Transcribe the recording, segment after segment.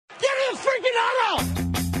freaking auto!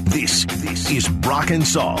 This is Brock and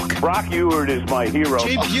Salk. Brock Ewert is my hero.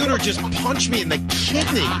 Jay Buhner just punched me in the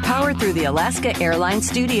kidney. Powered through the Alaska Airlines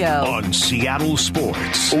studio. On Seattle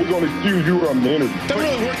Sports. We're going to do you a minute. Doesn't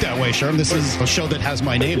really work that way, Sherm. This is a show that has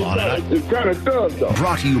my name on it. It kind of does, though.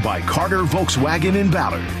 Brought to you by Carter Volkswagen in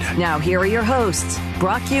Ballard. Now here are your hosts,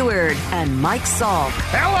 Brock Ewert and Mike Salk.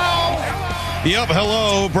 Hello! Yep,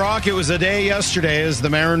 hello, Brock. It was a day yesterday as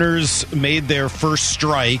the Mariners made their first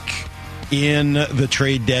strike in the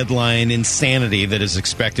trade deadline insanity that is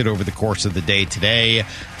expected over the course of the day today.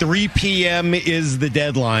 3 p.m. is the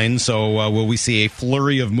deadline, so will we see a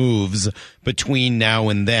flurry of moves between now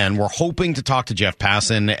and then? We're hoping to talk to Jeff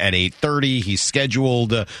Passan at 8:30. He's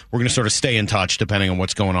scheduled. We're going to sort of stay in touch depending on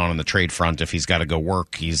what's going on the trade front. If he's got to go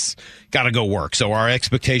work, he's got to go work. So our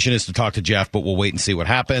expectation is to talk to Jeff, but we'll wait and see what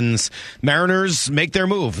happens. Mariners make their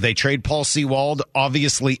move. They trade Paul Sewald.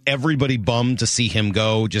 Obviously, everybody bummed to see him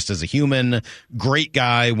go just as a human. Great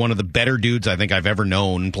guy, one of the better dudes I think I've ever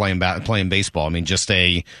known playing baseball. I mean, just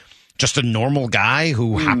a normal guy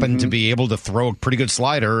who happened to be able to throw a pretty good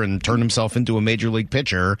slider and turn himself into a major league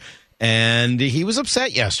pitcher. And he was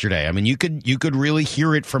upset yesterday. I mean, you could really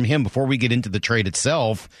hear it from him before we get into the trade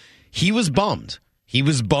itself. He was bummed. He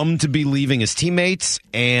was bummed to be leaving his teammates,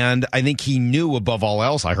 and I think he knew above all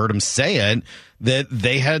else, I heard him say it, that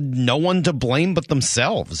they had no one to blame but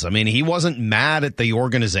themselves. I mean, he wasn't mad at the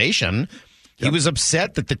organization. He was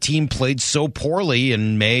upset that the team played so poorly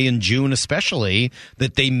in May and June especially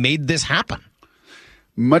that they made this happen.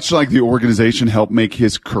 Much like the organization helped make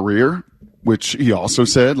his career, which he also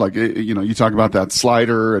said, like, you talk about that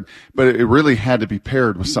slider, but it really had to be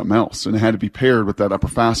paired with something else, and it had to be paired with that upper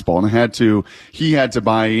fastball, and he had to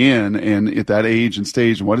buy in, and at that age and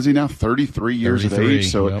stage, and what is he now, 33 years of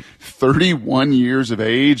age? So 31 years of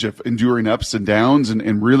age of enduring ups and downs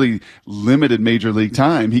and really limited major league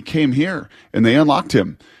time. He came here, and they unlocked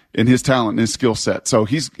him in his talent and his skill set. So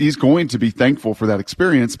he's going to be thankful for that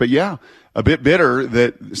experience, but yeah, a bit bitter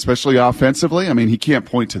that, especially offensively, I mean, he can't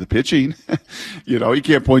point to the pitching. He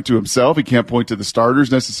can't point to himself. He can't point to the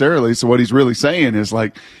starters necessarily. So what he's really saying is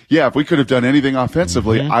like, yeah, if we could have done anything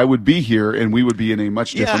offensively, I would be here and we would be in a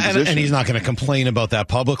much different position. And he's not going to complain about that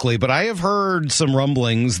publicly, but I have heard some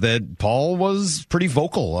rumblings that Paul was pretty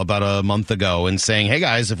vocal about a month ago and saying, hey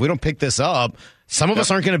guys, if we don't pick this up, some of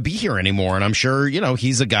us aren't going to be here anymore. And I'm sure,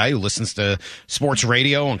 he's a guy who listens to sports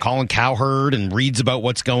radio and Colin Cowherd and reads about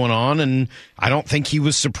what's going on. And I don't think he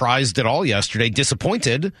was surprised at all yesterday.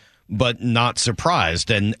 Disappointed, but not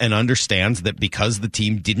surprised, and understands that because the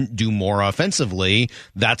team didn't do more offensively,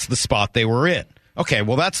 that's the spot they were in. Okay,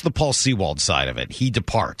 well, that's the Paul Sewald side of it. He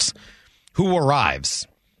departs. Who arrives?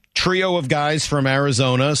 Trio of guys from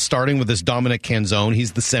Arizona, starting with this Dominic Canzone.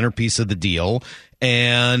 He's the centerpiece of the deal.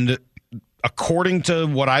 And according to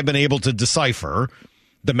what I've been able to decipher,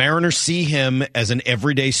 the Mariners see him as an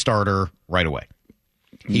everyday starter right away.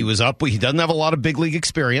 He was up. He doesn't have a lot of big league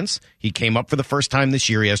experience. He came up for the first time this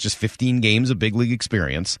year. He has just 15 games of big league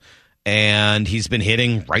experience. And he's been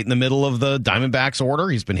hitting right in the middle of the Diamondbacks order.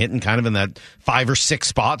 He's been hitting kind of in that 5 or 6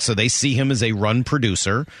 spot. So they see him as a run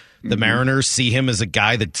producer. The Mariners see him as a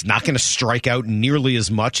guy that's not going to strike out nearly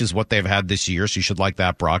as much as what they've had this year. So you should like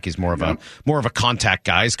that, Brock. He's more of a contact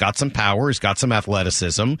guy. He's got some power. He's got some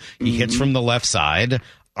athleticism. He hits from the left side.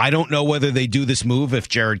 I don't know whether they do this move if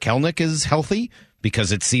Jared Kelenic is healthy,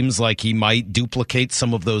 because it seems like he might duplicate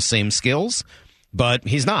some of those same skills, but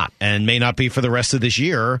he's not and may not be for the rest of this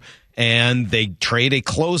year. And they trade a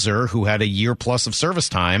closer who had a year plus of service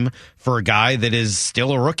time for a guy that is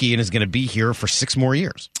still a rookie and is going to be here for 6 more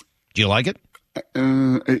years. Do you like it?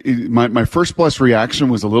 My first blush reaction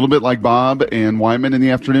was a little bit like Bob and Wyman in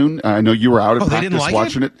the afternoon. I know you were out at practice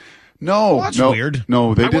watching it. No, well, that's weird.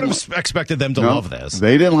 No, they didn't. I would have expected them to love this.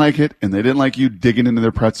 They didn't like it, and they didn't like you digging into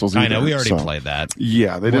their pretzels either. I know, we already played that.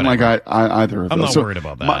 Yeah, they didn't like either of those. I'm not worried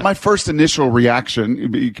about that. My first initial reaction,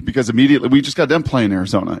 because immediately we just got done playing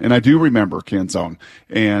Arizona, and I do remember Canzone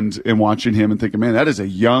and watching him and thinking, man, that is a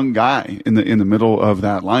young guy in the middle of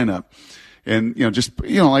that lineup. And,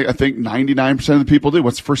 like I think 99% of the people do.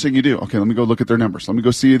 What's the first thing you do? Okay, let me go look at their numbers. Let me go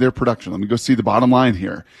see their production. Let me go see the bottom line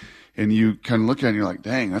here. And you kind of look at it and you're like,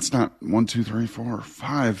 dang, that's not 1, 2, 3, 4,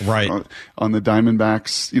 5 right on the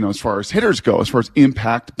Diamondbacks, as far as hitters go, as far as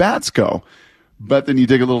impact bats go. But then you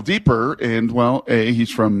dig a little deeper and, well, A, he's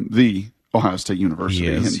from the Ohio State University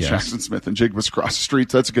and Jackson Smith and Jig was across the street.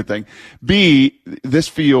 So that's a good thing. B, this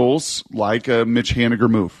feels like a Mitch Haniger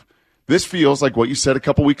move. This feels like what you said a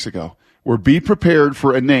couple weeks ago. or be prepared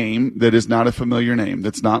for a name that is not a familiar name.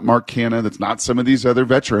 That's not Mark Canna. That's not some of these other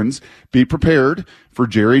veterans. Be prepared for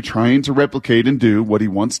Jerry trying to replicate and do what he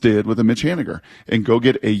once did with a Mitch Haniger and go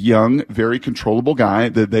get a young, very controllable guy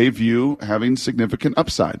that they view having significant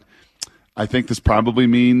upside. I think this probably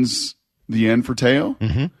means the end for Teo.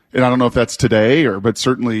 Mm-hmm. And I don't know if that's today but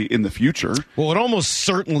certainly in the future. Well, it almost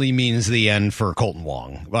certainly means the end for Colton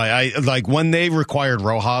Wong. Like when they required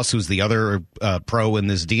Rojas, who's the other pro in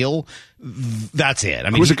this deal, that's it. I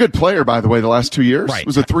mean, he was a good player, by the way, the last 2 years. Right.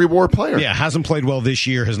 Was a 3-WAR player. Yeah, hasn't played well this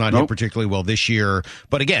year, has not hit particularly well this year.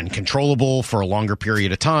 But again, controllable for a longer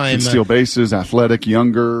period of time. Can steal bases, athletic,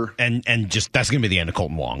 younger. And just that's going to be the end of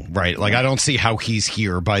Colton Wong, right? Like, I don't see how he's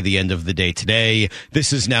here by the end of the day today.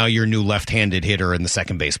 This is now your new left-handed hitter in the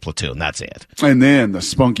second base platoon. That's it. And then the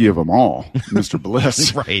spunky of them all, Mr.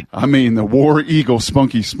 Bliss. Right. I mean, the War Eagle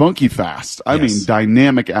spunky fast. I mean,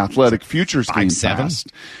 dynamic, athletic, futures game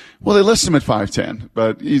fast. Well, they list him at 5'10",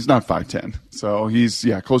 but he's not 5'10". So he's,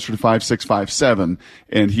 closer to 5'6", 5'7",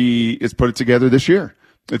 and he has put it together this year.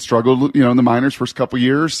 It struggled, in the minors first couple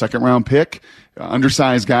years, second-round pick,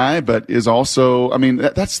 undersized guy, but is also,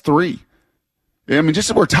 that's three.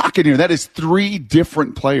 Just as we're talking here, that is three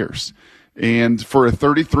different players. And for a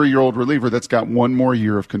 33-year-old reliever, that's got one more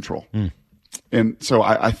year of control. And so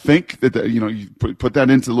I think that, you put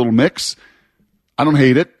that into a little mix. I don't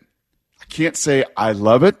hate it. I can't say I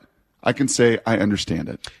love it. I can say I understand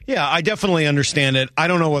it. Yeah, I definitely understand it. I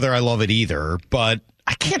don't know whether I love it either, but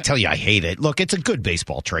I can't tell you I hate it. Look, it's a good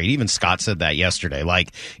baseball trade. Even Scott said that yesterday.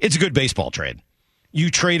 Like, it's a good baseball trade. You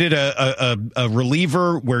traded a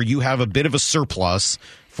reliever where you have a bit of a surplus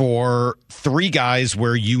for three guys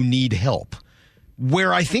where you need help.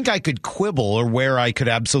 Where I think I could quibble, or where I could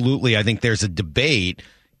absolutely, I think there's a debate,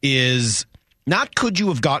 is not could you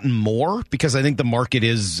have gotten more, because I think the market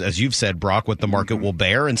is, as you've said, Brock, what the market will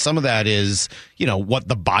bear, and some of that is, what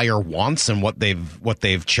the buyer wants and what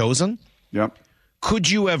they've chosen. Yep.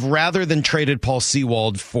 Could you have, rather than traded Paul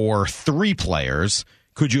Sewald for three players,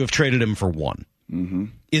 could you have traded him for one? Mm-hmm.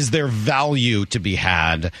 Is there value to be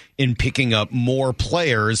had in picking up more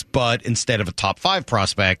players, but instead of a top 5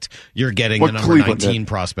 prospect, you're getting a number 19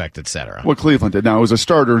 prospect, et cetera? What Cleveland did. Now, it was a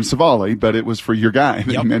starter in Savali, but it was for your guy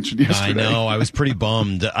that you mentioned yesterday. I know. I was pretty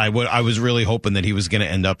bummed. I was really hoping that he was going to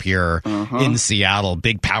end up here in Seattle.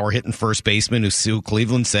 Big power hitting first baseman who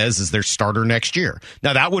Cleveland says is their starter next year.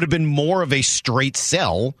 Now, that would have been more of a straight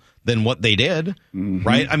sell than what they did,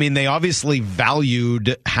 right? I mean, they obviously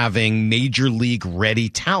valued having major league ready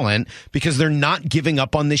talent because they're not giving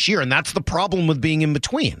up on this year. And that's the problem with being in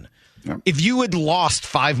between. Yep. If you had lost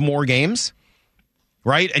 5 more games,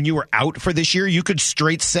 right, and you were out for this year, you could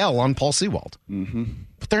straight sell on Paul Sewald.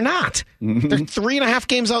 But they're not. They're 3.5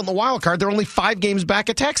 games out in the wild card. They're only 5 games back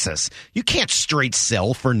at Texas. You can't straight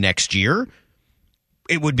sell for next year.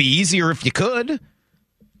 It would be easier if you could.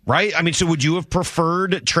 Right? I mean, so would you have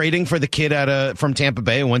preferred trading for the kid from Tampa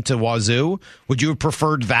Bay who went to Wazoo? Would you have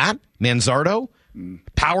preferred that? Manzardo?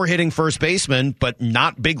 Power hitting first baseman, but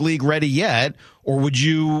not big league ready yet? Or would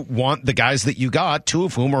you want the guys that you got, 2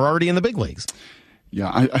 of whom are already in the big leagues? Yeah,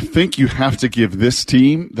 I think you have to give this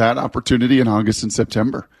team that opportunity in August and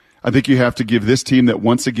September. I think you have to give this team that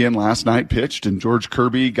once again last night pitched, and George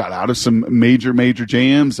Kirby got out of some major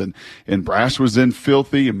jams, and Brash was in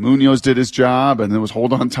filthy, and Munoz did his job, and there was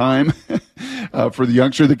hold on time for the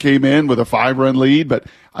youngster that came in with a 5-run lead. But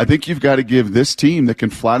I think you've got to give this team that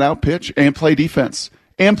can flat out pitch and play defense.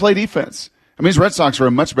 I mean, these Red Sox are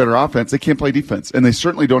a much better offense. They can't play defense, and they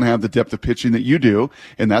certainly don't have the depth of pitching that you do,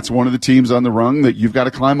 and that's one of the teams on the rung that you've got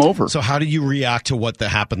to climb over. So how do you react to what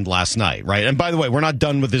happened last night, right? And by the way, we're not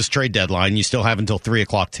done with this trade deadline. You still have until 3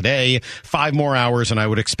 o'clock today, 5 more hours, and I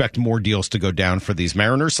would expect more deals to go down for these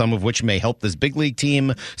Mariners, some of which may help this big league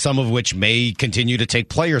team, some of which may continue to take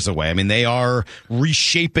players away. I mean, they are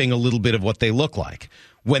reshaping a little bit of what they look like.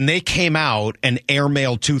 When they came out and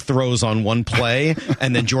airmailed 2 throws on one play,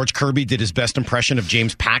 and then George Kirby did his best impression of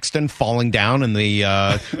James Paxton falling down in the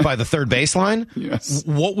by the third baseline, yes.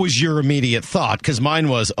 What was your immediate thought? Because mine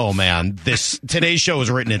was, oh man, today's show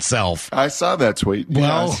has written itself. I saw that tweet.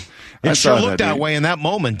 Well, yes. It sure looked that way in that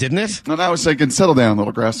moment, didn't it? And I was thinking, settle down,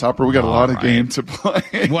 little grasshopper. We got a lot of game to play.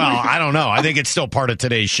 Well, I don't know. I think it's still part of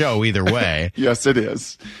today's show either way. Yes, it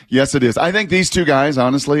is. I think these 2 guys,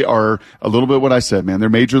 honestly, are a little bit what I said, man. They're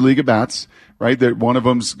major league at bats. Right, that one of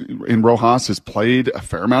them's in Rojas has played a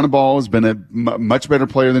fair amount of ball, has been a much better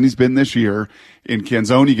player than he's been this year. In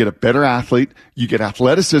Canzone, you get a better athlete, you get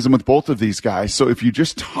athleticism with both of these guys. So if you're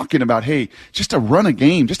just talking about, hey, just a run a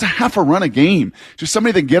game, just a half a run a game, just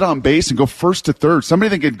somebody that can get on base and go first to third, somebody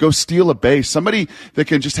that can go steal a base, somebody that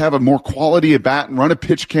can just have a more quality at bat and run a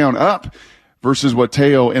pitch count up. Versus what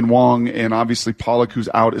Teo and Wong and obviously Pollock, who's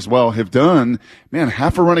out as well, have done. Man,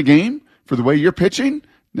 half a run a game for the way you're pitching.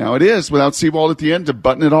 Now it is without Seawald at the end to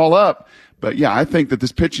button it all up. But yeah, I think that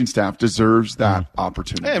this pitching staff deserves that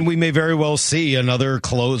opportunity. And we may very well see another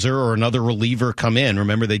closer or another reliever come in.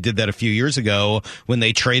 Remember, they did that a few years ago when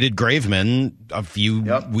they traded Graveman a few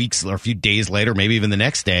weeks or a few days later, maybe even the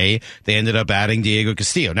next day, they ended up adding Diego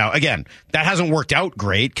Castillo. Now, again, that hasn't worked out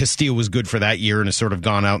great. Castillo was good for that year and has sort of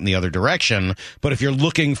gone out in the other direction. But if you're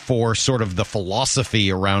looking for sort of the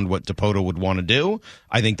philosophy around what Dipoto would want to do,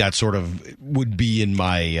 I think that sort of would be in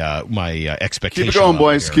my expectation. Keep it going,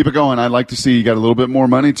 boys. Here. Keep it going. I'd like to see you got a little bit more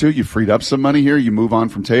money too. You freed up some money here. You move on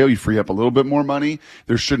from Teo. You free up a little bit more money.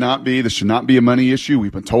 This should not be a money issue.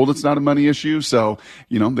 We've been told it's not a money issue. So,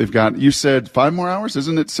 they've got, you said 5 more hours.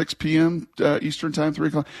 Isn't it 6 p.m. Eastern time, 3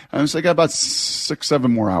 o'clock? So they got about 6-7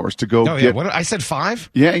 more hours to go. Oh, yeah. What, I said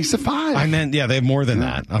 5? Yeah, you said 5. I meant, they have more than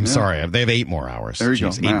that. I'm sorry. They have 8 more hours. There you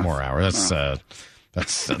go. 8 more hours.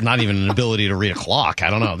 That's not even an ability to read a clock. I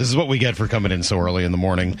don't know. This is what we get for coming in so early in the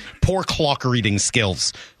morning. Poor clock reading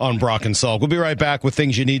skills on Brock and Salk. We'll be right back with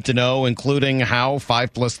things you need to know, including how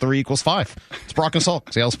 5 + 3 = 5. It's Brock and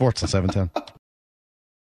Salk, Seattle Sports on 710.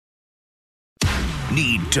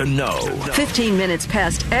 Need to know. 15 minutes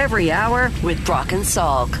past every hour with Brock and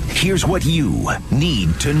Salk. Here's what you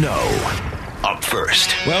need to know. Up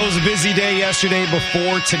first. Well, it was a busy day yesterday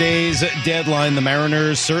before today's deadline. The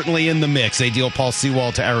Mariners certainly in the mix. They deal Paul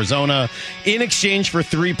Sewald to Arizona in exchange for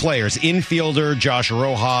 3 players. Infielder Josh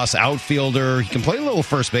Rojas, outfielder, he can play a little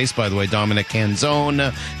first base, by the way, Dominic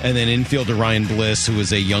Canzone, and then infielder Ryan Bliss, who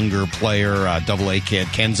is a younger player, AA kid.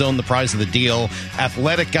 Canzone, the prize of the deal.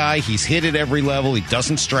 Athletic guy. He's hit at every level. He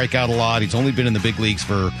doesn't strike out a lot. He's only been in the big leagues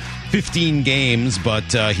for 15 games, but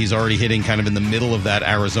he's already hitting kind of in the middle of that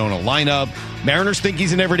Arizona lineup. Mariners think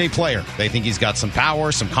he's an everyday player. They think he's got some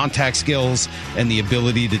power, some contact skills, and the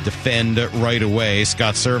ability to defend right away.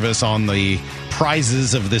 Scott Service on the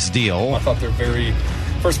prizes of this deal. I thought they're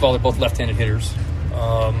first of all, they're both left-handed hitters,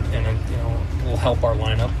 and will help our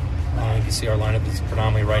lineup. You can see our lineup is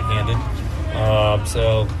predominantly right-handed.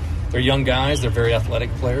 So they're young guys. They're very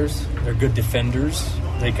athletic players. They're good defenders.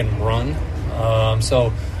 They can run.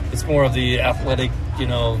 So it's more of the athletic,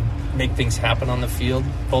 make things happen on the field.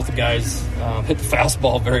 Both the guys hit the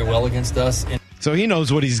fastball very well against us. So he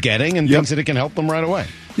knows what he's getting and thinks that it can help them right away.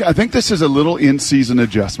 Yeah, I think this is a little in-season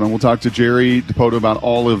adjustment. We'll talk to Jerry Dipoto about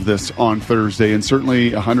all of this on Thursday, and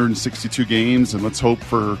certainly 162 games, and let's hope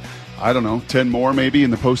for, 10 more maybe in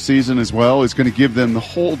the postseason as well, is going to give them the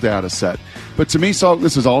whole data set. But to me, Salk,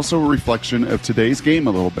 this is also a reflection of today's game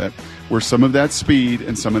a little bit, where some of that speed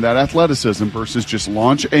and some of that athleticism versus just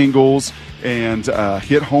launch angles and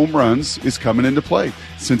hit home runs is coming into play.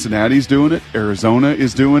 Cincinnati's doing it. Arizona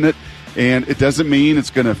is doing it. And it doesn't mean it's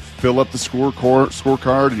going to fill up the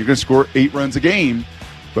scorecard and you're going to score 8 runs a game.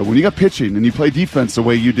 But when you got pitching and you play defense the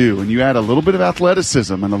way you do and you add a little bit of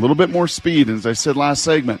athleticism and a little bit more speed, and as I said last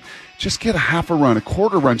segment, just get a half a run, a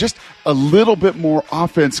quarter run, just a little bit more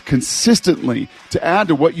offense consistently to add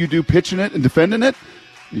to what you do pitching it and defending it,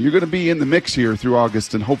 you're going to be in the mix here through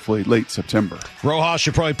August and hopefully late September. Rojas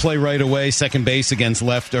should probably play right away, second base against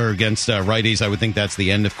righties. I would think that's the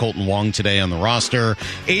end of Colton Wong today on the roster.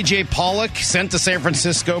 A.J. Pollock sent to San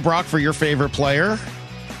Francisco, Brock, for your favorite player.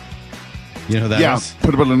 You know who that is?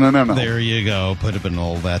 Yeah, no. There you go.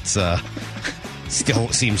 Putabinol. That's still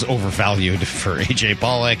seems overvalued for A.J.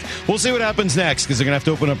 Pollock. We'll see what happens next because they're going to have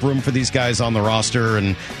to open up room for these guys on the roster,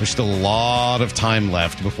 and there's still a lot of time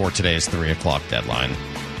left before today's 3 o'clock deadline.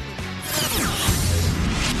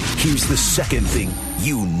 Here's the second thing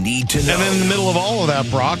you need to know. And then in the middle of all of that,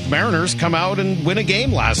 Brock, Mariners come out and win a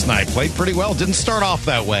game last night. Played pretty well. Didn't start off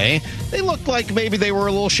that way. They looked like maybe they were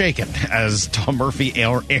a little shaken as Tom Murphy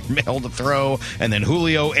airmailed a throw, and then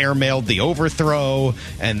Julio airmailed the overthrow,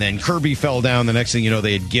 and then Kirby fell down. The next thing you know,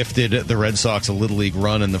 they had gifted the Red Sox a Little League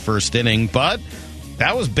run in the first inning. But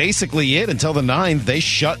that was basically it until the 9th. They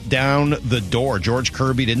shut down the door. George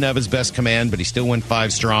Kirby didn't have his best command, but he still went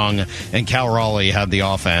 5 strong, and Cal Raleigh had the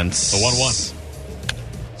offense. The 1-1.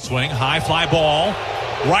 Swing, high fly ball.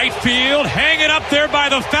 Right field, hanging up there by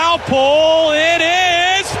the foul pole. It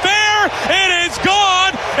is fair. It is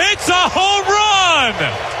gone. It's a home run.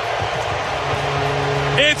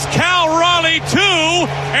 It's Cal Raleigh 2,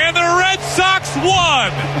 and the Red Red Sox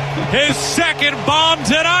won. His second bomb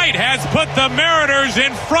tonight has put the Mariners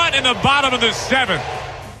in front in the bottom of the 7th.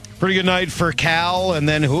 Pretty good night for Cal, and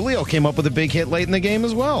then Julio came up with a big hit late in the game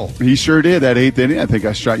as well. He sure did. That 8th inning, I think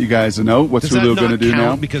I shot you guys a note. What's Julio going to do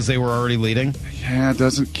now? Because they were already leading? Yeah, it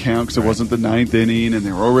doesn't count because it wasn't the 9th inning, and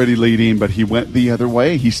they were already leading, but he went the other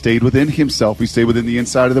way. He stayed within himself. He stayed within the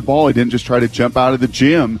inside of the ball. He didn't just try to jump out of the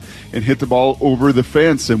gym and hit the ball over the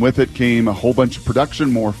fence, and with it came a whole bunch of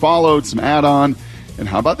production. More followed, some add-on. And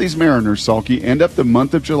how about these Mariners, Salky? End up the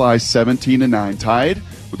month of July 17-9, tied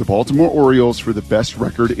with the Baltimore Orioles for the best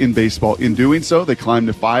record in baseball. In doing so, they climbed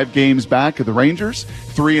to 5 games back of the Rangers,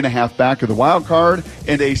 3.5 back of the wild card,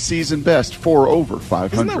 and a season best 4 over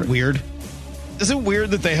 500. Isn't that weird? Is it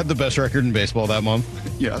weird that they had the best record in baseball that month?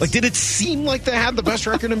 Yes. Like, did it seem like they had the best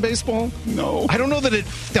record in baseball? No. I don't know that it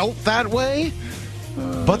felt that way,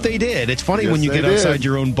 but they did. It's funny yes, when you get did. outside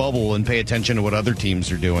your own bubble and pay attention to what other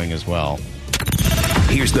teams are doing as well.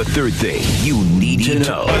 Here's the third thing you need to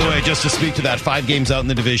know. By the way, just to speak to that, 5 games out in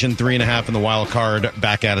the division, 3.5 in the wild card.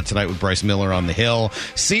 Back at it tonight with Bryce Miller on the hill.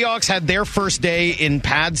 Seahawks had their first day in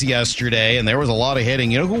pads yesterday, and there was a lot of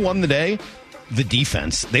hitting. You know who won the day? The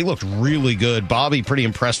defense. They looked really good. Bobby, pretty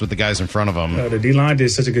impressed with the guys in front of him. The D-line did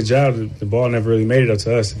such a good job. The ball never really made it up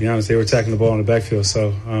to us, to be honest. They were attacking the ball in the backfield,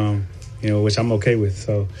 so which I'm okay with.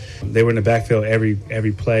 So they were in the backfield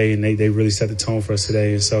every play, and they really set the tone for us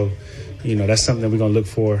today. And so, that's something that we're going to look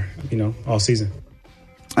for, all season.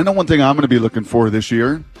 I know one thing I'm going to be looking for this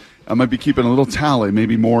year. I might be keeping a little tally,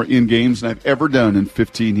 maybe more in games than I've ever done in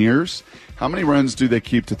 15 years. How many runs do they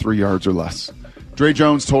keep to 3 yards or less? Dre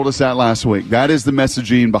Jones told us that last week. That is the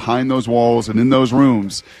messaging behind those walls and in those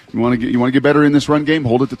rooms. You want to get better in this run game?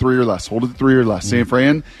 Hold it to 3 or less. Hold it to 3 or less. San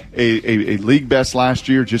Fran, a league best last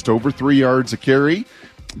year, just over 3 yards a carry.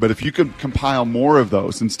 But if you can compile more of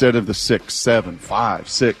those instead of the 6, 7, 5,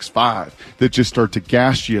 6, 5 that just start to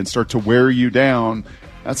gash you and start to wear you down,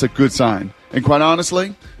 that's a good sign. And quite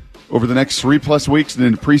honestly, over the next 3+ weeks and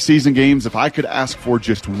in preseason games, if I could ask for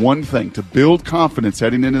just one thing to build confidence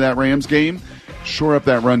heading into that Rams game, shore up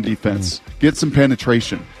that run defense. Get some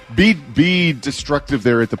penetration. Be destructive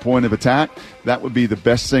there at the point of attack. That would be the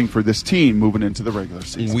best thing for this team moving into the regular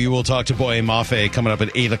season. We will talk to Boye Mafe coming up at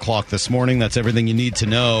 8 o'clock this morning. That's everything you need to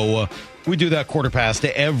know. We do that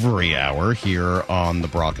 1/4 every hour here on the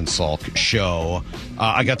Brock and Salk show.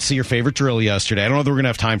 I got to see your favorite drill yesterday. I don't know that we're going to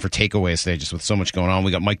have time for takeaways today, just with so much going on.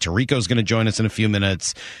 We got Mike Tirico's going to join us in a few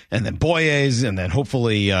minutes, and then Boye's, and then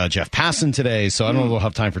hopefully Jeff Passan today. So I don't know if we'll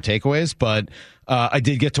have time for takeaways, but I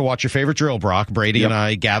did get to watch your favorite drill, Brock. Brady and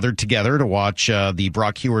I gathered together to watch the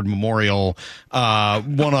Brock Heward Memorial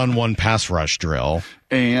one-on-one pass rush drill.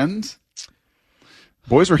 And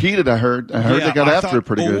boys were heated, I heard. They got after it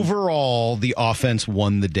pretty good. Overall, the offense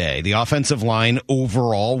won the day. The offensive line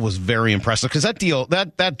overall was very impressive because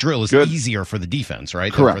that drill is easier for the defense,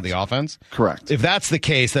 right? Correct. Than for the offense? Correct. If that's the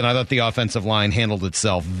case, then I thought the offensive line handled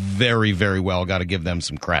itself very, very well. Got to give them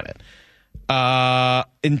some credit.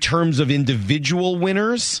 In terms of individual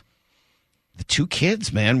winners, the 2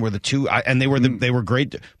 kids, man, were the 2, and they were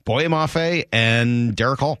great. Boye Mafe and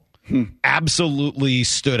Derek Hall absolutely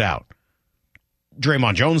stood out.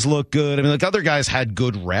 Draymond Jones looked good. I mean, like other guys had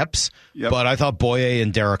good reps, but I thought Boye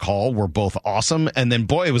and Derek Hall were both awesome. And then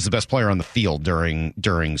Boye was the best player on the field during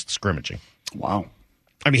scrimmaging. Wow.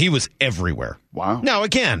 I mean, he was everywhere. Wow. Now,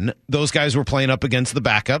 again, those guys were playing up against the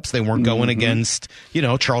backups. They weren't going against,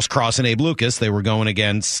 Charles Cross and Abe Lucas. They were going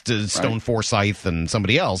against Stone Forsythe and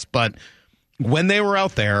somebody else. But when they were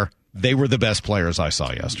out there, they were the best players I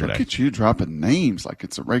saw yesterday. Look at you dropping names like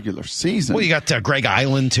it's a regular season. Well, you got Greg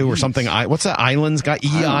Island, too, or something. What's that Island's got?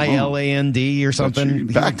 EILAND or something?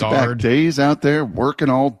 Back-to-back days out there, working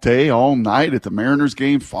all day, all night at the Mariners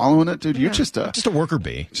game, following it. Dude, you're just a worker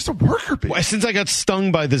bee. Just a worker bee. Well, since I got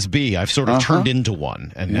stung by this bee, I've sort of turned into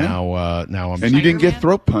one. And now I'm... And you didn't get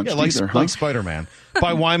throat punched either, like Spider-Man.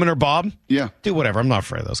 By Wyman or Bob? Yeah. Do whatever. I'm not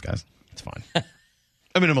afraid of those guys. It's fine.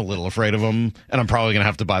 I mean, I'm a little afraid of them, and I'm probably going to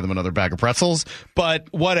have to buy them another bag of pretzels, but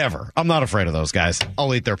whatever. I'm not afraid of those guys.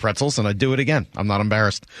 I'll eat their pretzels, and I'd do it again. I'm not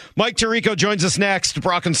embarrassed. Mike Tirico joins us next.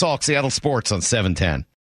 Brock and Salk, Seattle Sports on 710.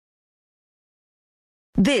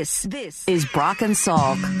 This is Brock and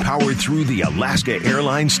Salk. Powered through the Alaska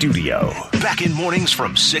Airlines studio. Back in mornings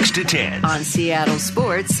from 6 to 10. On Seattle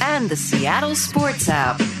Sports and the Seattle Sports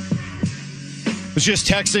app. Was just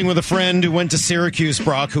texting with a friend who went to Syracuse,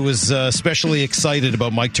 Brock, who was especially excited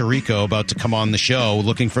about Mike Tirico about to come on the show,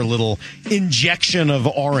 looking for a little injection of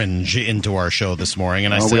orange into our show this morning.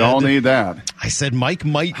 And I said, we all need that. I said, Mike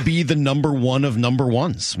might be the number one of number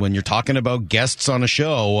ones when you're talking about guests on a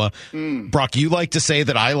show. Brock, you like to say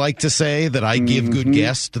that I like to say that I give good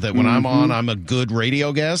guests, that when I'm on, I'm a good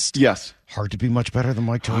radio guest. Yes. Hard to be much better than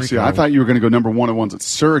Mike Tirico. See, I thought you were going to go number one of ones at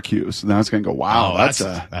Syracuse, and then I was going to go, wow, that's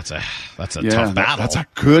a tough battle. That's a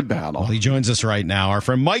good battle. Well, he joins us right now, our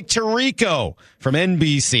friend Mike Tirico from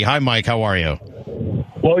NBC. Hi, Mike. How are you?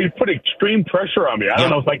 Well, you put extreme pressure on me. I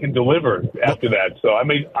don't know if I can deliver after that. So I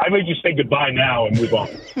may just say goodbye now and move on.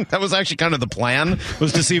 That was actually kind of the plan,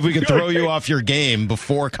 was to see if we could throw you off your game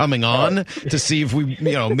before coming on, to see if we,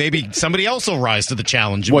 maybe somebody else will rise to the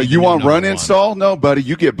challenge. What, you want run install? No, buddy.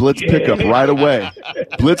 You get blitz pickup right away.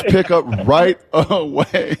 Blitz pickup right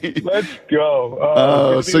away. Let's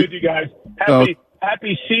go. Good to be with you guys.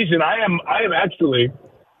 Happy season. I am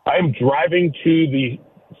driving to the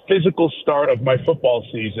physical start of my football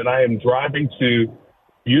season. I am driving to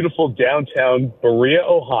beautiful downtown Berea,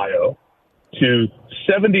 Ohio, to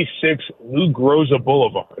 76 Lou Groza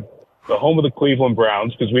Boulevard, the home of the Cleveland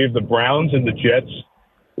Browns, because we have the Browns and the Jets,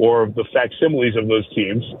 or the facsimiles of those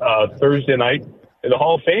teams, Thursday night in the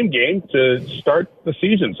Hall of Fame game to start the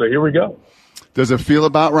season. So here we go. Does it feel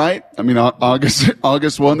about right? I mean,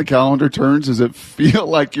 August 1, the calendar turns. Does it feel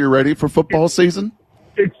like you're ready for football season?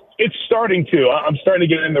 It's starting to. I'm starting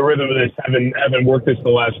to get in the rhythm of this, having worked this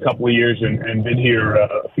the last couple of years and been here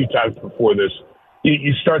a few times before this.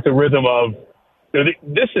 You start the rhythm of,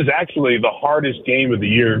 this is actually the hardest game of the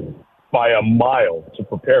year by a mile to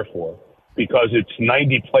prepare for, because it's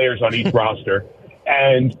 90 players on each roster,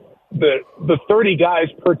 and the 30 guys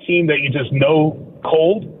per team that you just know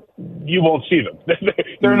cold, you won't see them.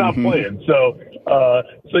 They're not playing. So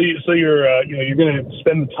you're going to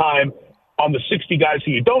spend the time on the 60 guys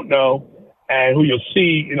who you don't know and who you'll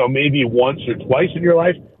see, maybe once or twice in your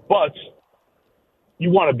life, but you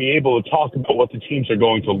want to be able to talk about what the teams are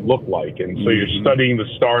going to look like. And so you're studying the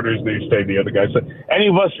starters, and you're studying the other guys. So any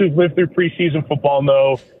of us who've lived through preseason football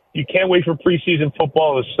know you can't wait for preseason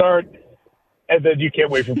football to start, and then you can't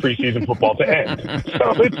wait for preseason football to end.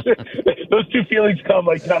 So those two feelings come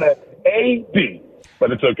like kind of A, B.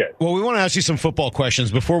 But it's okay. Well, we want to ask you some football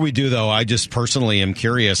questions. Before we do, though, I just personally am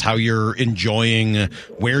curious how you're enjoying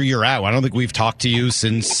where you're at. I don't think we've talked to you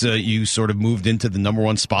since you sort of moved into the number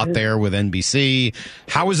one spot there with NBC.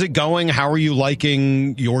 How is it going? How are you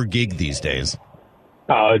liking your gig these days?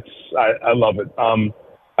 I love it. I'm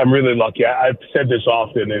really lucky. I've said this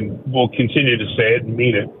often, and will continue to say it and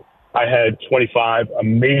mean it. I had 25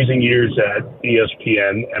 amazing years at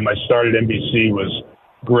ESPN, and my start at NBC was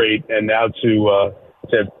great. And now to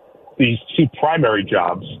have these two primary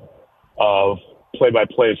jobs of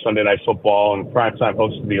play-by-play of Sunday Night Football and primetime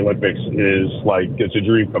host of the Olympics is like, it's a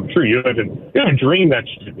dream come true. You haven't dreamed that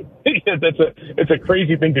stupid. It's a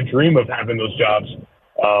crazy thing to dream of, having those jobs.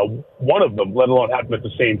 One of them, let alone have them at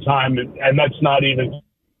the same time. And that's not even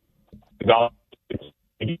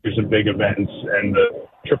some big events and the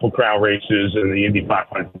Triple Crown races and the Indy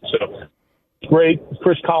 500. So great.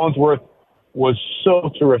 Chris Collinsworth was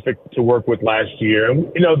so terrific to work with last year.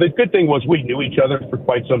 And, the good thing was we knew each other for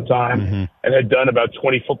quite some time and had done about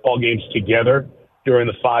 20 football games together during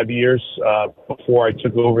the 5 years before I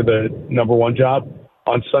took over the number one job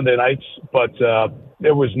on Sunday nights. But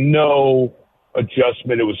there was no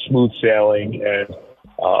adjustment. It was smooth sailing, and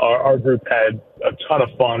our group had a ton of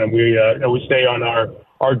fun. And we stay on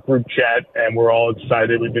our group chat, and we're all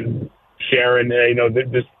excited. We've been sharing,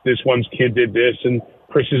 this one's kid did this, and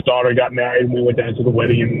Chris's daughter got married, and we went down to the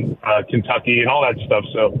wedding in Kentucky and all that stuff.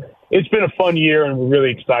 So it's been a fun year, and we're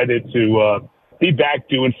really excited to be back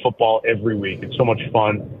doing football every week. It's so much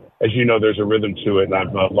fun. As you know, there's a rhythm to it, and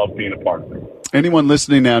I've loved being a part of it. Anyone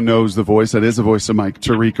listening now knows the voice. That is the voice of Mike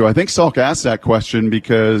Tirico. I think Salk asked that question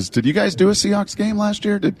because did you guys do a Seahawks game last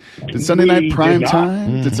year? Did Sunday Night Prime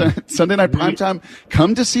Time? Did Sunday Night Prime Time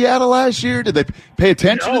come to Seattle last year? Did they pay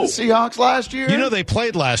attention to the Seahawks last year? They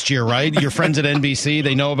played last year, right? Your friends at NBC,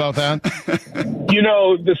 they know about that?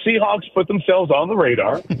 The Seahawks put themselves on the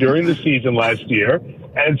radar during the season last year,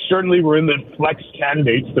 and certainly were in the flex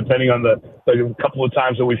candidates, depending on the couple of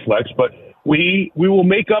times that we flexed. But we will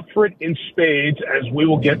make up for it in spades, as we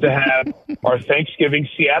will get to have our Thanksgiving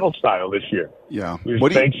Seattle style this year. Yeah.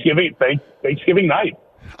 Thanksgiving night.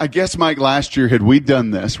 I guess, Mike, last year, had we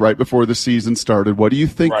done this right before the season started, what do you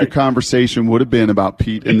think the conversation would have been about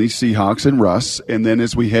Pete and the Seahawks and Russ? And then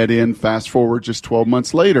as we head in, fast forward just 12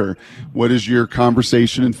 months later, what is your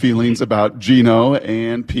conversation and feelings about Gino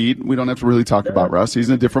and Pete? We don't have to really talk about Russ. He's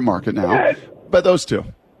in a different market now. But those two.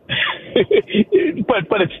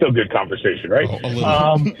 but it's still good conversation, right?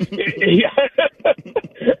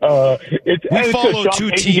 We follow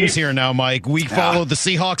two teams here now, Mike. We follow the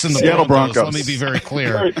Seahawks and the Seattle Broncos. Let me be very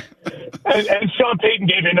clear. and Sean Payton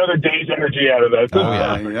gave you another day's energy out of that.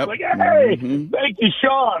 Yep. Like, hey, thank you,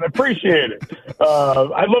 Sean. Appreciate it.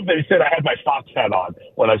 I love that he said I had my Fox hat on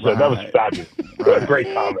when I said that was fabulous.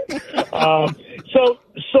 Great comment. So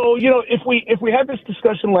if we had this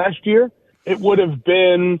discussion last year, it would have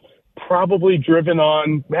been probably driven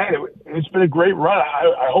on, man, it's been a great run.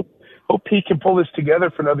 I hope Pete can pull this together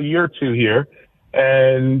for another year or two here.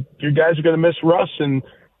 And you guys are going to miss Russ, and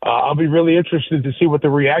I'll be really interested to see what the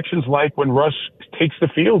reaction's like when Russ takes the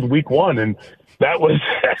field week 1. And that was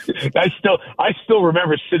I still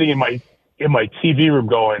remember sitting in my TV room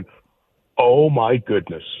going, oh my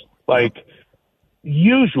goodness. Like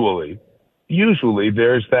usually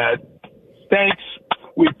there's that, thanks,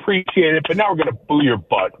 we appreciate it, but now we're going to boo your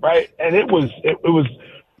butt, right? And it was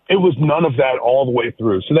none of that all the way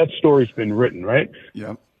through. So that story's been written, right?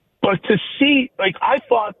 Yeah. But to see, like, I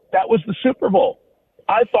thought that was the Super Bowl.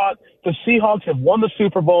 I thought the Seahawks have won the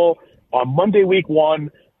Super Bowl on Monday, week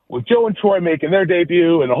 1, with Joe and Troy making their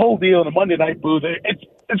debut and the whole deal in the Monday night booth.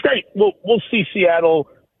 It's great. We'll see Seattle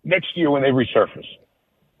next year when they resurface.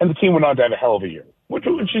 And the team went on to have a hell of a year, which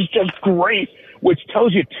is just great, which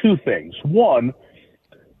tells you two things. One,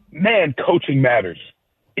 man, coaching matters.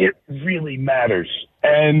 It really matters.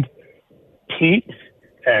 And Pete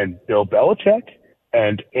and Bill Belichick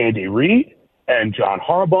and Andy Reid and John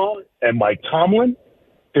Harbaugh and Mike Tomlin,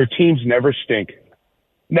 their teams never stink.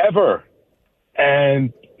 Never.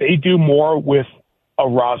 And they do more with a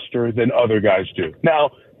roster than other guys do.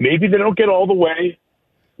 Now, maybe they don't get all the way.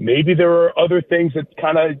 Maybe there are other things that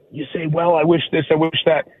kind of you say, well, I wish this, I wish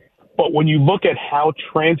that. But when you look at how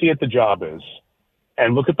transient the job is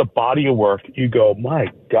and look at the body of work, you go, my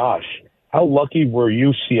gosh, how lucky are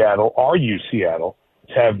you, Seattle,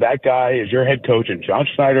 to have that guy as your head coach and John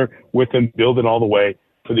Schneider with him building all the way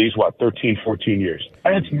for these, 13, 14 years.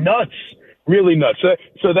 And it's nuts, really nuts.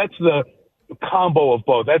 So that's the combo of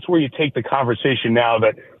both. That's where you take the conversation now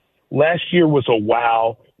that last year was a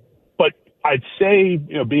wow. But I'd say,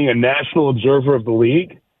 being a national observer of the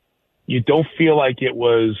league, you don't feel like it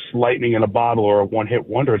was lightning in a bottle or a one-hit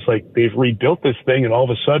wonder. It's like they've rebuilt this thing, and all of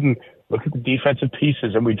a sudden, look at the defensive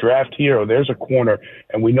pieces, and we draft here, or there's a corner,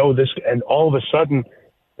 and we know this, and all of a sudden,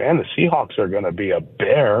 man, the Seahawks are going to be a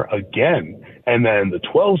bear again. And then the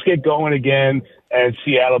 12s get going again, and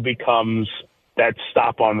Seattle becomes that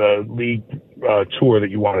stop on the league tour that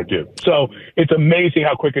you want to do. So it's amazing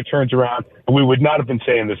how quick it turns around. And we would not have been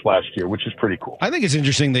saying this last year, which is pretty cool. I think it's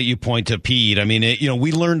interesting that you point to Pete. I mean,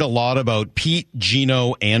 we learned a lot about Pete,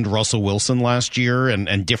 Geno, and Russell Wilson last year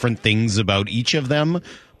and different things about each of them.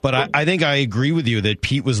 But I think I agree with you that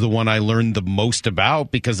Pete was the one I learned the most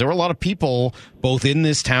about, because there were a lot of people, both in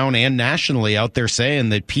this town and nationally, out there saying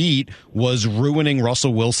that Pete was ruining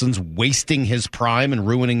Russell Wilson's, wasting his prime and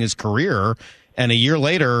ruining his career. And a year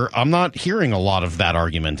later, I'm not hearing a lot of that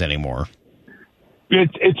argument anymore.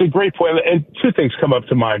 It's a great point. And two things come up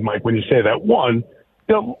to mind, Mike, when you say that. One,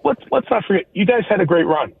 let's not forget, you guys had a great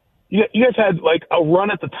run. You guys had like a run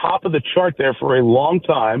at the top of the chart there for a long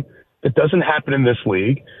time. It doesn't happen in this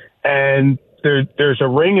league. And there's a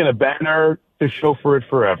ring and a banner to show for it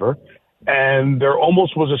forever. And there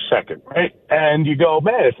almost was a second, right? And you go,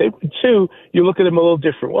 man, if they were two, you look at them a little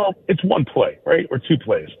different. Well, it's one play, right? Or two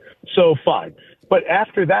plays. So fine. But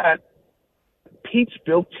after that, Pete's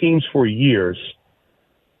built teams for years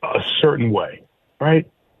a certain way, right?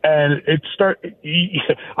 And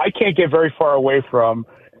I can't get very far away from,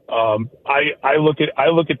 I look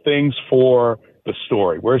at things for the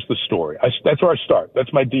story. Where's the story? That's where I start.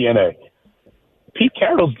 That's my DNA. Pete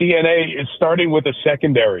Carroll's DNA is starting with a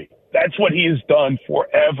secondary. That's what he has done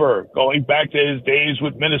forever, going back to his days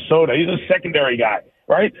with Minnesota. He's a secondary guy,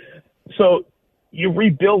 right? So you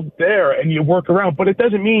rebuild there and you work around, but it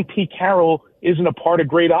doesn't mean Pete Carroll isn't a part of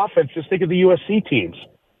great offense. Just think of the USC teams.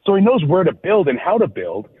 So he knows where to build and how to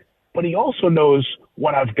build, but he also knows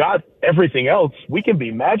when I've got everything else, we can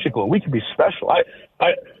be magical. We can be special.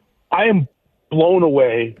 I am blown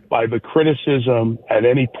away by the criticism at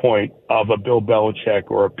any point of a Bill Belichick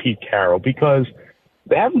or a Pete Carroll, because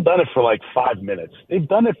they haven't done it for like 5 minutes. They've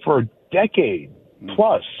done it for decade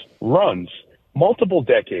plus runs, multiple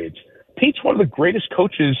decades. Pete's one of the greatest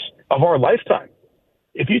coaches of our lifetime.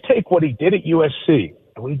 If you take what he did at USC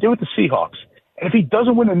and what he did with the Seahawks, and if he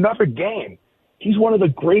doesn't win another game, he's one of the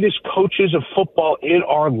greatest coaches of football in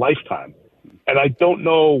our lifetime. And I don't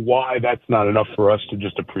know why that's not enough for us to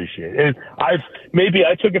just appreciate. And maybe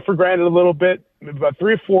I took it for granted a little bit. About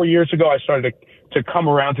 3 or 4 years ago, I started to come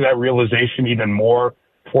around to that realization even more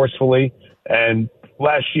forcefully. And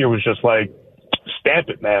last year was just like, stamp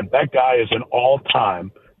it, man. That guy is an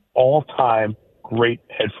all-time great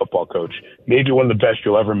head football coach. Maybe one of the best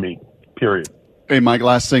you'll ever meet, period. Hey, Mike,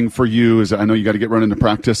 last thing for you is I know you got to get running to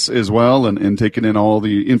practice as well and taking in all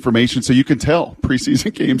the information so you can tell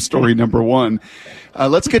preseason game story number one.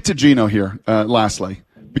 Let's get to Geno here lastly,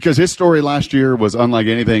 because his story last year was unlike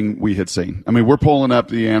anything we had seen. I mean, we're pulling up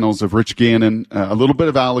the annals of Rich Gannon, a little bit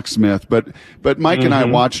of Alex Smith, but Mike and I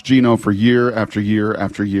watched Geno for year after year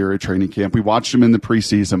after year at training camp. We watched him in the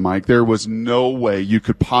preseason, Mike. There was no way you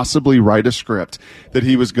could possibly write a script that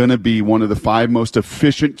he was going to be one of the 5 most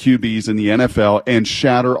efficient QBs in the NFL and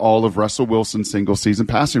shatter all of Russell Wilson's single-season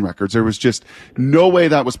passing records. There was just no way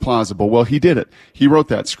that was plausible. Well, he did it. He wrote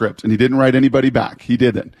that script, and he didn't write anybody back. He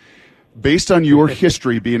did it. Based on your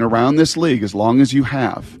history being around this league as long as you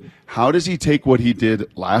have, how does he take what he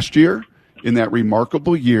did last year in that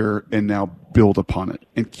remarkable year and now build upon it?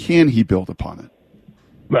 And can he build upon it?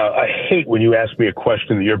 Well, I hate when you ask me a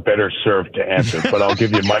question that you're better served to answer, but I'll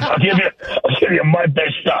give you my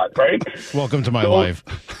best shot, right? Welcome to my life.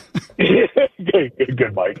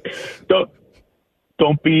 Good, Mike.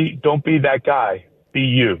 Don't be that guy. Be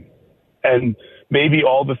you. And maybe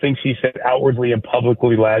all the things he said outwardly and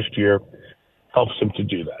publicly last year helps him to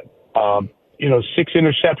do that. 6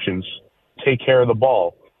 interceptions, take care of the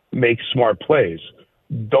ball, make smart plays.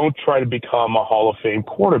 Don't try to become a Hall of Fame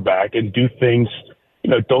quarterback and do things,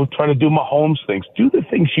 don't try to do Mahomes things. Do the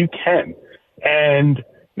things you can. And,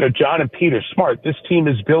 John and Pete are smart. This team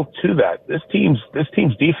is built to that. This team's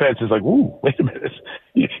defense is like, ooh, wait a minute.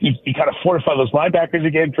 You kind of fortify those linebackers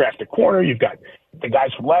again, draft a corner. You've got the guys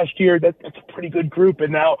from last year. That's a pretty good group.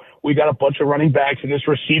 And now we got a bunch of running backs, and this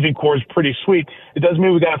receiving core is pretty sweet. It doesn't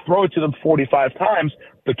mean we got to throw it to them 45 times.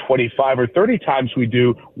 The 25 or 30 times we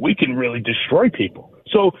do, we can really destroy people.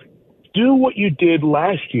 So do what you did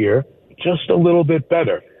last year, just a little bit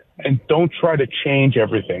better. And don't try to change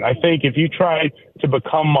everything. I think if you try to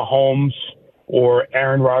become Mahomes or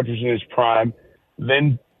Aaron Rodgers in his prime,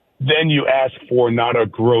 then you ask for not a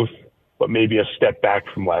growth, but maybe a step back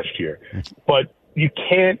from last year. But you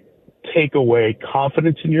can't take away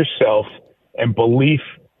confidence in yourself and belief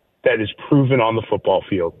that is proven on the football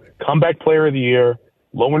field. Comeback player of the year,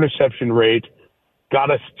 low interception rate,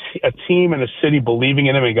 got a team and a city believing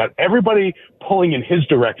in him, and got everybody pulling in his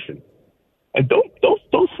direction. And don't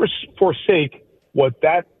forsake what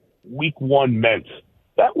that week one meant.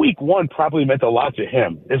 That week one probably meant a lot to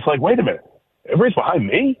him. It's like, wait a minute, everybody's behind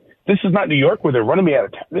me. This is not New York where they're running me out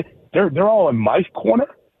of town. They're all in my corner,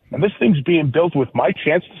 and this thing's being built with my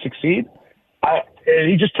chance to succeed. And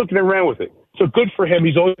he just took it and ran with it. So good for him.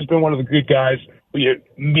 He's always been one of the good guys. When you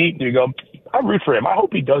meet and you go, I root for him. I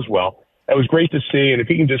hope he does well. That was great to see. And if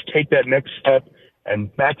he can just take that next step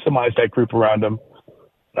and maximize that group around him,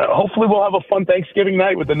 hopefully we'll have a fun Thanksgiving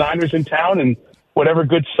night with the Niners in town, and whatever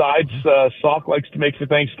good sides Salk likes to make for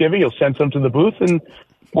Thanksgiving, he'll send some to the booth, and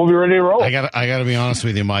we'll be ready to roll. I gotta be honest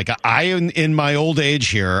with you, Mike. In my old age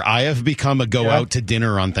here, I have become a go out to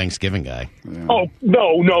dinner on Thanksgiving guy. Yeah. Oh,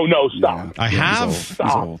 no, stop. I have.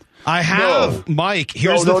 Stop. I have, no. Mike.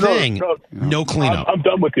 Here's the thing: no cleanup. I'm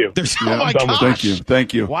done with you. Oh my gosh!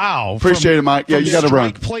 Thank you. Wow, appreciate it, Mike. Yeah, you got to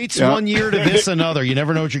run. Plates one year to this another. You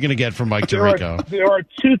never know what you're going to get from Mike Tirico. There are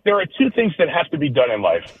two things that have to be done in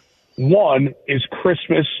life. One is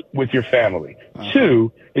Christmas with your family.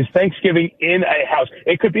 Two is Thanksgiving in a house.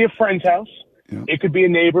 It could be a friend's house. Yeah. It could be a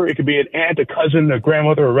neighbor. It could be an aunt, a cousin, a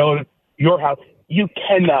grandmother, a relative. Your house. You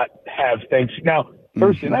cannot have Thanksgiving now.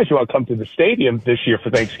 Thursday night, you want to come to the stadium this year for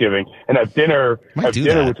Thanksgiving and have dinner with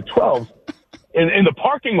the 12s in the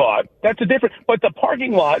parking lot. That's a different. But the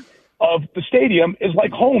parking lot of the stadium is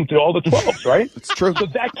like home to all the 12s, right? It's true. So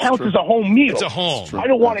that counts as a home meal. It's a home. I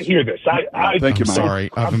don't want to hear this. Thank you, Mike. Sorry,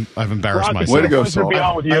 I've embarrassed myself. Way to go, Salk. Be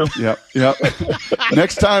on with you. Yep.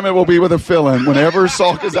 Next time it will be with a fill-in. Whenever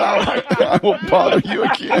Salk is out, I won't bother you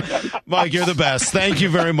again. Mike, you're the best. Thank you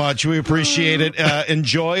very much. We appreciate it.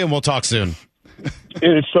 Enjoy, and we'll talk soon.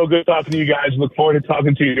 It is so good talking to you guys. Look forward to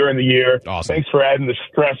talking to you during the year. Awesome. Thanks for adding the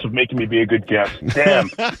stress of making me be a good guest. Damn,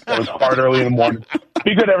 that was hard early in the morning.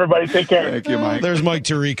 Be good, everybody. Take care. Thank you, Mike. There's Mike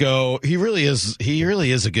Tirico. He really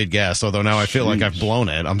is a good guest, although now I feel like I've blown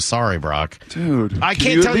it. I'm sorry, Brock. Dude, I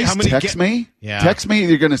can't tell you how many text me? Yeah. Text me.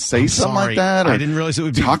 You're going to say something like that? I didn't realize it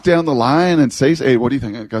would be. Talk down the line and say, hey, what do you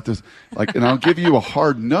think? I got this. And I'll give you a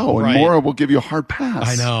hard no, and Maura will give you a hard pass.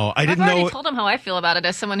 I know. I've already told him how I feel about it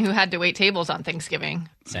as someone who had to wait tables on Thanksgiving.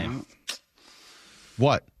 Same.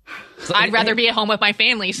 What? I'd rather be at home with my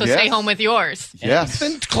family, so stay home with yours. Yes.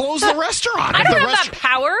 Then close the restaurant. I don't have that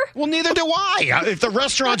power. Well, neither do I. If the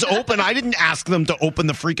restaurant's open, I didn't ask them to open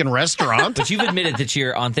the freaking restaurant. But you've admitted that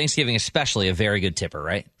you're, on Thanksgiving especially, a very good tipper,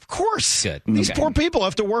 right? Of course. Good. These poor people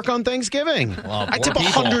have to work on Thanksgiving. Well, I tip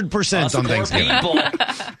 100% on Thanksgiving.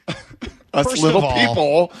 First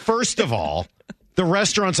of all, the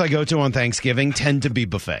restaurants I go to on Thanksgiving tend to be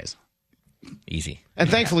buffets. Easy. And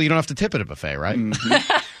thankfully, you don't have to tip at a buffet, right?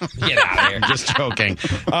 Get out of here. Just joking.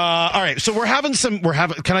 All right, so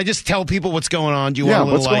can I just tell people what's going on? Do you want a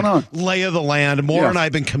little going on? lay of the land? Maura and I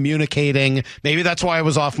have been communicating. Maybe that's why I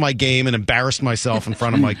was off my game and embarrassed myself in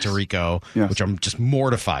front of Mike Tirico, which I'm just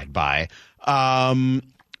mortified by.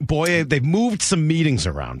 Boye, they've moved some meetings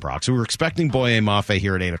around, Brock. So we were expecting Boye Mafe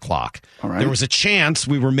here at 8 o'clock. All right. There was a chance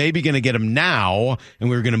we were maybe going to get him now, and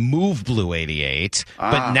we were going to move Blue 88.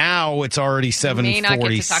 But now it's already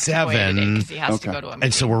 7:47. He has to go to a meeting.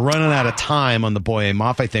 And so we're running out of time on the Boye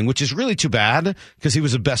Mafe thing, which is really too bad because he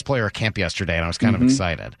was the best player at camp yesterday, and I was kind of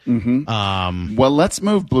excited. Well, let's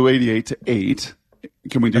move Blue 88 to 8.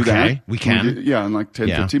 Can we do that? We can. In like 10,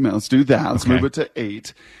 15 minutes. Let's do that. Let's move it to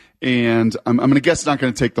 8. And I'm going to guess it's not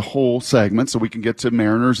going to take the whole segment, so we can get to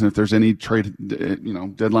Mariners and if there's any trade,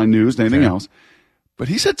 deadline news and anything else. But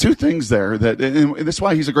he said two things there and this is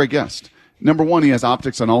why he's a great guest. Number one, he has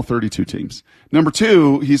optics on all 32 teams. Number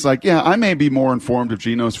two, he's like, I may be more informed of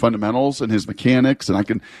Gino's fundamentals and his mechanics,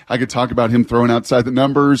 and I could talk about him throwing outside the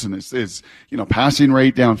numbers and his passing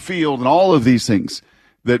rate downfield and all of these things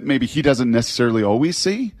that maybe he doesn't necessarily always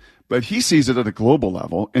see. But he sees it at a global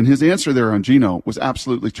level, and his answer there on Gino was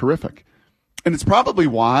absolutely terrific. And it's probably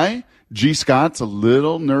why G. Scott's a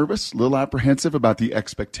little nervous, a little apprehensive about the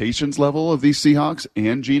expectations level of these Seahawks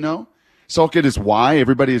and Gino. Salk, it is why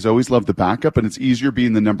everybody has always loved the backup, and it's easier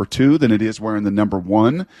being the number 2 than it is wearing the number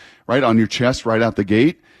 1, right, on your chest right out the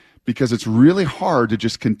gate, because it's really hard to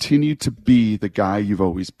just continue to be the guy you've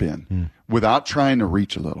always been without trying to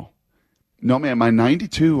reach a little. No, man, my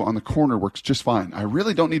 92 on the corner works just fine. I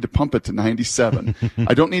really don't need to pump it to 97.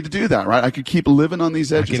 I don't need to do that, right? I could keep living on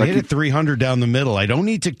these edges. I can hit it 300 down the middle. I don't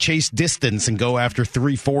need to chase distance and go after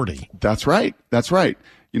 340. That's right.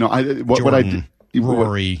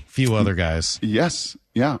 Rory, few other guys. Yes.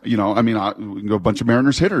 Yeah. we can go a bunch of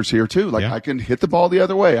Mariners hitters here too. Like I can hit the ball the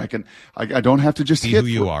other way. I don't have to just be hit who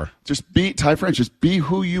you are. Just be Ty French. Just be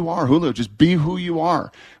who you are. Julio, just be who you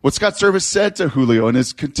are. What Scott Service said to Julio and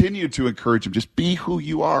has continued to encourage him, just be who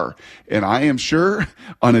you are. And I am sure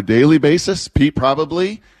on a daily basis, Pete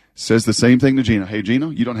probably says the same thing to Gino. Hey, Gino,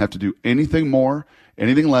 you don't have to do anything more,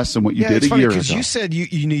 anything less than what you did a year ago. Because you said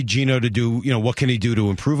you need Gino to do, what can he do to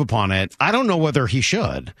improve upon it? I don't know whether he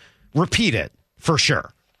should. Repeat it, for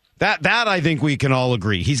sure. That I think we can all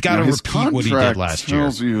agree. He's got to repeat what he did last year.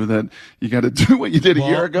 Tells you that you got to do what you did a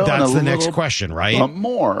year ago. That's the next question, right?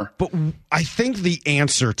 More. But I think the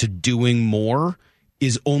answer to doing more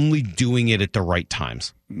is only doing it at the right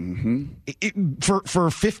times.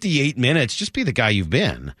 For 58 minutes, just be the guy you've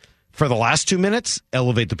been. For the last 2 minutes,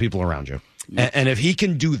 elevate the people around you. Yes. And if he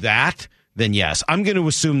can do that, then yes. I'm going to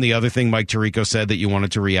assume the other thing Mike Tirico said that you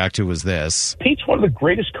wanted to react to was this. Pete's one of the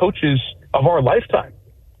greatest coaches of our lifetime.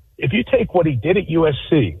 If you take what he did at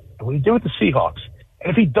USC and what he did with the Seahawks,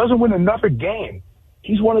 and if he doesn't win another game,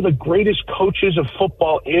 he's one of the greatest coaches of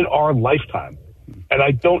football in our lifetime. And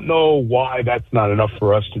I don't know why that's not enough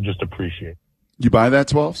for us to just appreciate. You buy that,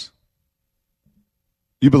 12s?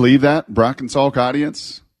 You believe that, Brock and Salk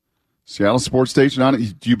audience? Seattle Sports Station on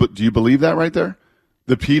it. Do you believe that right there?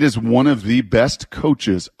 That Pete is one of the best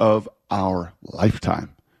coaches of our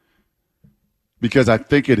lifetime. Because I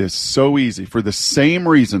think it is so easy for the same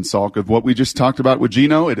reason, Salk, of what we just talked about with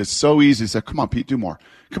Gino. It is so easy to say, come on, Pete, do more.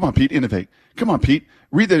 Come on, Pete, innovate. Come on, Pete,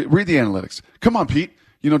 read the analytics. Come on, Pete,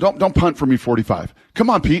 don't punt from me 45. Come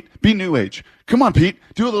on, Pete, be new age. Come on, Pete,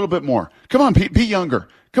 do a little bit more. Come on, Pete, be younger.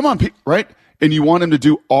 Come on, Pete, right? And you want him to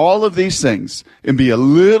do all of these things and be a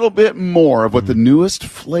little bit more of what the newest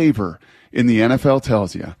flavor in the NFL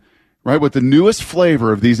tells you. Right? What the newest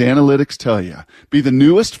flavor of these analytics tell you. Be the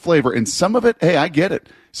newest flavor. And some of it, hey, I get it.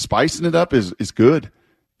 Spicing it up is good.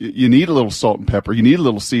 You need a little salt and pepper. You need a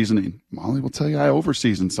little seasoning. Molly will tell you I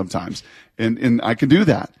over-season sometimes. And I can do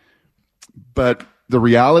that. But the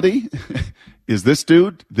reality is this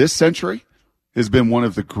dude, this century, has been one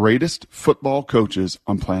of the greatest football coaches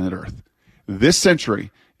on planet Earth. This century,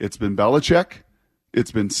 it's been Belichick.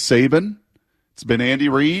 It's been Saban. It's been Andy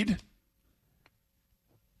Reid.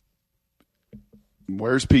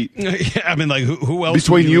 Where's Pete? I mean, like, who else?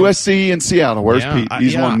 Between USC and Seattle, where's Pete?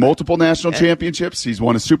 He's won multiple national championships. He's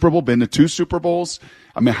won a Super Bowl, been to 2 Super Bowls.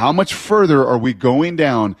 I mean, how much further are we going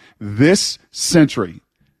down this century?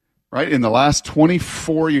 right? In the last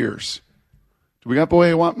 24 years. Do we got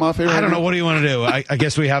Boye Mafe right I don't now? know. What do you want to do? I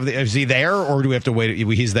guess we have is he there, or do we have to wait?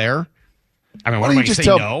 He's there? I mean, what am I going to say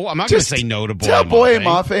no? I'm not going to say no to Boye Mafe. Tell Boye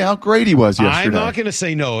Mafe how great he was yesterday. I'm not going to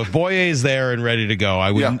say no. If Boye is there and ready to go,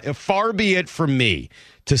 I would far be it from me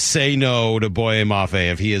to say no to Boye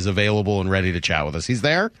Mafe if he is available and ready to chat with us. He's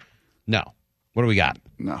there? No. What do we got?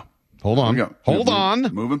 No. Hold on. Hold on.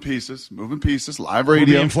 Moving pieces, live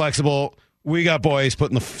radio. Being flexible. We got Boye's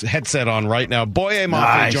putting the headset on right now. Boye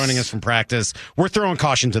Mafe joining us from practice. We're throwing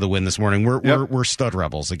caution to the wind this morning. We're stud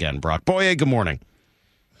rebels again, Brock. Boye, good morning.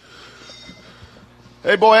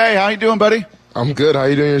 Hey, Boye, how you doing, buddy? I'm good. How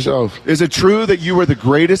you doing yourself? Is it true that you were the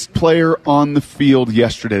greatest player on the field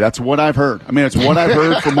yesterday? That's what I've heard. I mean, it's what I've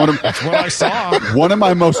heard from That's what I saw. One of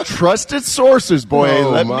my most trusted sources, Boye.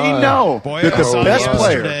 Let me know Boye, that the best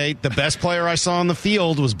player. The best player I saw on the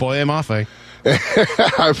field was Boye Mafe.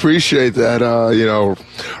 I appreciate that.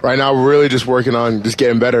 Right now we're really just working on just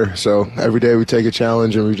getting better. So every day we take a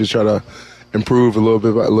challenge and we just try to improve a little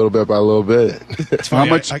bit by a little bit. It's funny,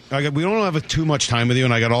 how much? We don't have too much time with you,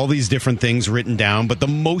 and I got all these different things written down. But the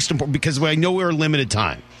most important, because I know we're limited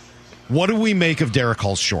time, what do we make of Derek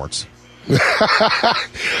Hall's shorts? Hey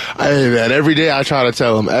man, every day I try to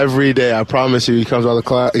tell him. Every day, I promise you, he comes out of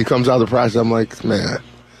class, he comes out of the practice. I'm like, man,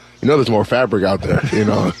 there's more fabric out there.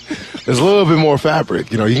 There's a little bit more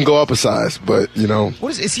fabric. You can go up a size, but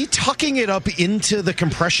What is he tucking it up into the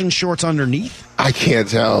compression shorts underneath? I can't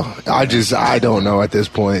tell. I don't know at this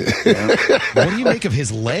point. What do you make of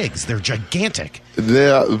his legs? They're gigantic.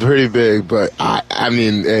 They're pretty big, but I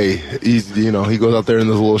mean, hey, he goes out there in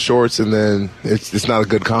those little shorts, and then it's not a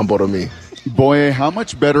good combo to me. Boye, how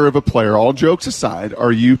much better of a player, all jokes aside,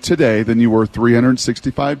 are you today than you were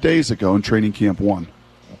 365 days ago in training camp 1?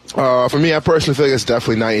 For me, I personally feel like it's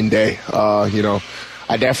definitely night and day.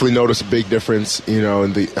 I definitely notice a big difference,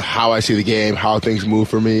 in how I see the game, how things move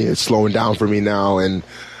for me. It's slowing down for me now. And,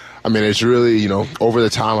 I mean, it's really, over the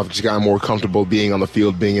time, I've just gotten more comfortable being on the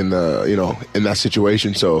field, being in in that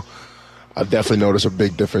situation. So I've definitely noticed a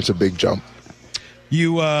big difference, a big jump.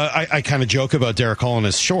 I kind of joke about Derek Hall and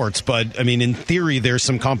his shorts, but, I mean, in theory, there's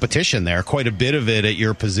some competition there, quite a bit of it at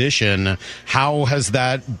your position. How has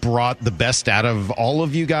that brought the best out of all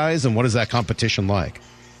of you guys, and what is that competition like?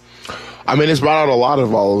 I mean, it's brought out a lot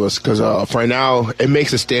of all of us, because right now, it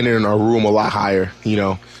makes the standard in our room a lot higher,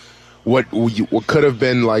 What could have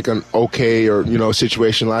been like an okay or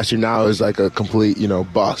situation last year now is like a complete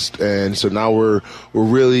bust, and so now we're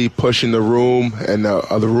really pushing the room, and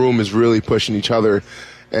the room is really pushing each other,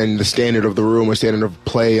 and the standard of the room, the standard of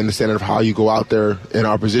play, and the standard of how you go out there in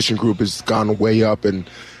our position group has gone way up, and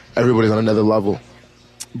everybody's on another level.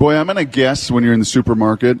 Boy, I'm going to guess when you're in the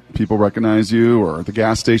supermarket, people recognize you, or at the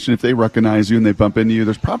gas station, if they recognize you and they bump into you,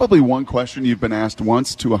 there's probably one question you've been asked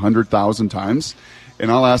once to 100,000 times. And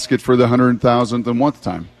I'll ask it for the 100,001th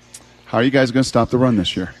time. How are you guys going to stop the run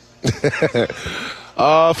this year?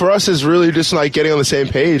 For us, it's really just like getting on the same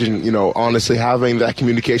page and, honestly having that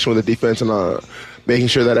communication with the defense and making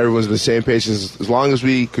sure that everyone's on the same page. As long as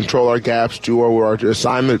we control our gaps, do our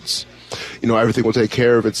assignments, everything will take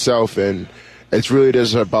care of itself. And it's really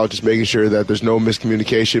just about just making sure that there's no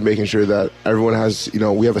miscommunication, making sure that everyone has,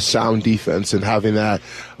 we have a sound defense, and having that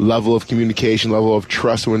level of communication, level of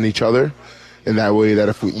trust with each other. In that way that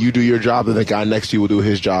if you do your job, then the guy next to you will do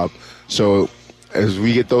his job. So as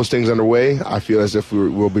we get those things underway, I feel as if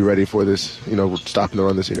we'll be ready for this, stopping the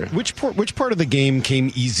run this year. Which part of the game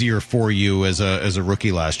came easier for you as a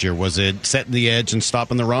rookie last year? Was it setting the edge and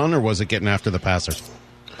stopping the run, or was it getting after the passers?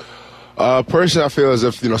 Personally, I feel as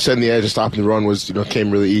if, setting the edge and stopping the run was,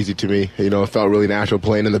 came really easy to me. It felt really natural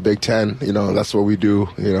playing in the Big Ten. That's what we do.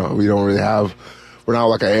 We don't really have... We're now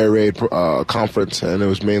like an air raid conference, and it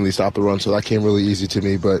was mainly stop the run, so that came really easy to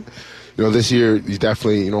me. But, this year, he's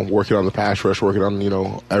definitely, working on the pass rush, working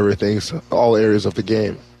on, everything, all areas of the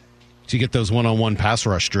game. So you get those one-on-one pass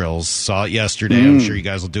rush drills. Saw it yesterday. I'm sure you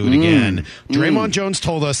guys will do it again. Draymond Jones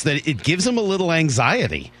told us that it gives him a little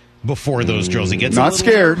anxiety before those drills. He gets a little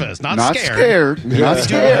nervous. Not scared. Not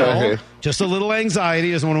scared. Just a little anxiety.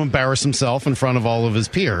 He doesn't want to embarrass himself in front of all of his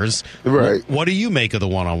peers. Right. What do you make of the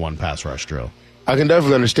one-on-one pass rush drill? I can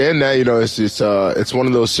definitely understand that. It's one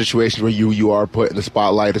of those situations where you are put in the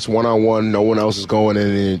spotlight. It's one-on-one. No one else is going,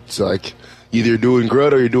 and it's like either you're doing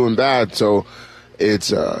good or you're doing bad. So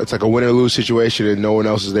it's like a win or lose situation, and no one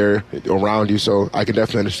else is there around you. So I can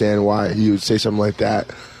definitely understand why you would say something like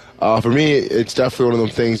that. For me, it's definitely one of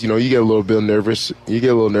those things. You get a little bit nervous. You get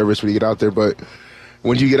a little nervous when you get out there, but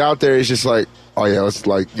when you get out there, it's just like, oh yeah, it's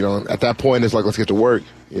like at that point, it's like let's get to work.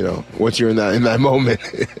 Once you're in that moment.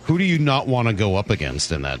 Who do you not want to go up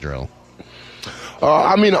against in that drill?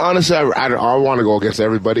 I mean, honestly, I want to go against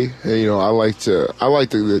everybody. And, you know, I like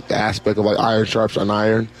the aspect of like iron sharps on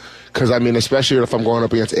iron, because I mean, especially if I'm going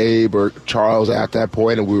up against Abe or Charles at that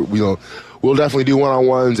point, and we'll definitely do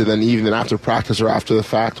one-on-ones, and then even after practice or after the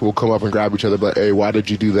fact, we'll come up and grab each other. But hey, why did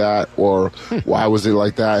you do that, or why was it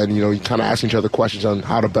like that? And you know, you kind of ask each other questions on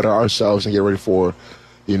how to better ourselves and get ready for,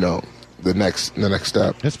 you know, the next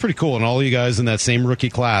step. That's pretty cool, and all of you guys in that same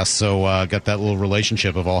rookie class, so got that little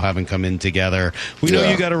relationship of all having come in together. We know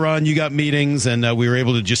you got to run, you got meetings, and we were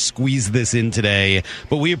able to just squeeze this in today,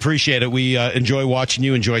 but we appreciate it. We enjoy watching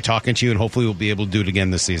you, enjoy talking to you, and hopefully we'll be able to do it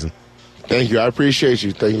again this season. Thank you. I appreciate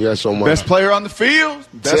you. Thank you guys so much. Best player on the field.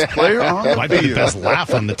 Best player on the field. Might be the best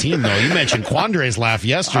laugh on the team, though. You mentioned Quandre's laugh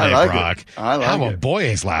yesterday, Brock. I like How about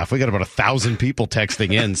Boye's laugh? We got about 1,000 people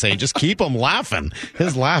texting in saying, just keep him laughing.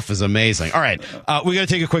 His laugh is amazing. All right. We got to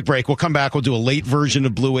take a quick break. We'll come back. We'll do a late version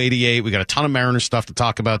of Blue 88. We got a ton of Mariners stuff to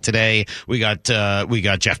talk about today. We got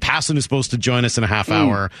Jeff Passan, who's supposed to join us in a half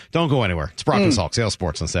hour. Don't go anywhere. It's Brock and Salk, Sales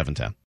Sports on 710.